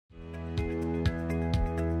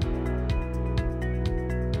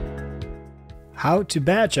How to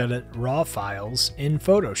batch edit raw files in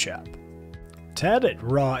Photoshop. To edit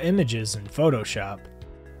raw images in Photoshop,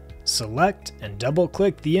 select and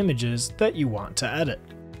double-click the images that you want to edit.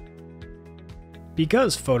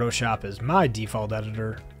 Because Photoshop is my default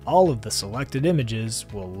editor, all of the selected images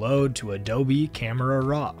will load to Adobe Camera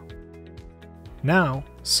Raw. Now,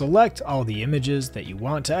 select all the images that you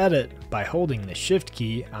want to edit by holding the Shift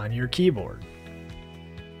key on your keyboard.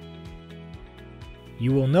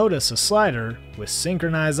 You will notice a slider with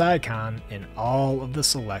Synchronize icon in all of the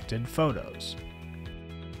selected photos.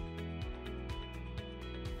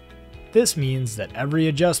 This means that every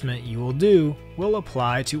adjustment you will do will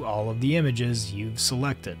apply to all of the images you've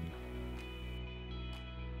selected.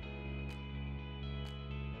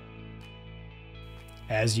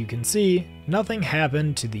 As you can see, nothing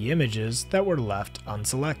happened to the images that were left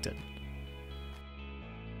unselected.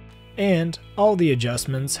 And all the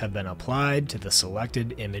adjustments have been applied to the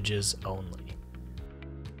selected images only.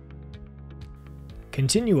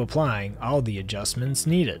 Continue applying all the adjustments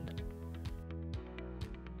needed.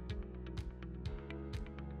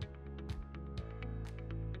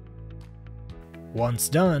 Once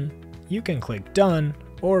done, you can click Done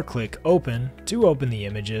or click Open to open the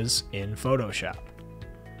images in Photoshop.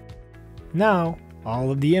 Now,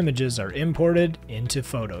 all of the images are imported into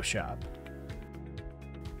Photoshop.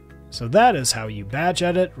 So that is how you batch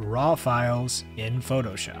edit raw files in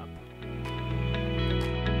Photoshop.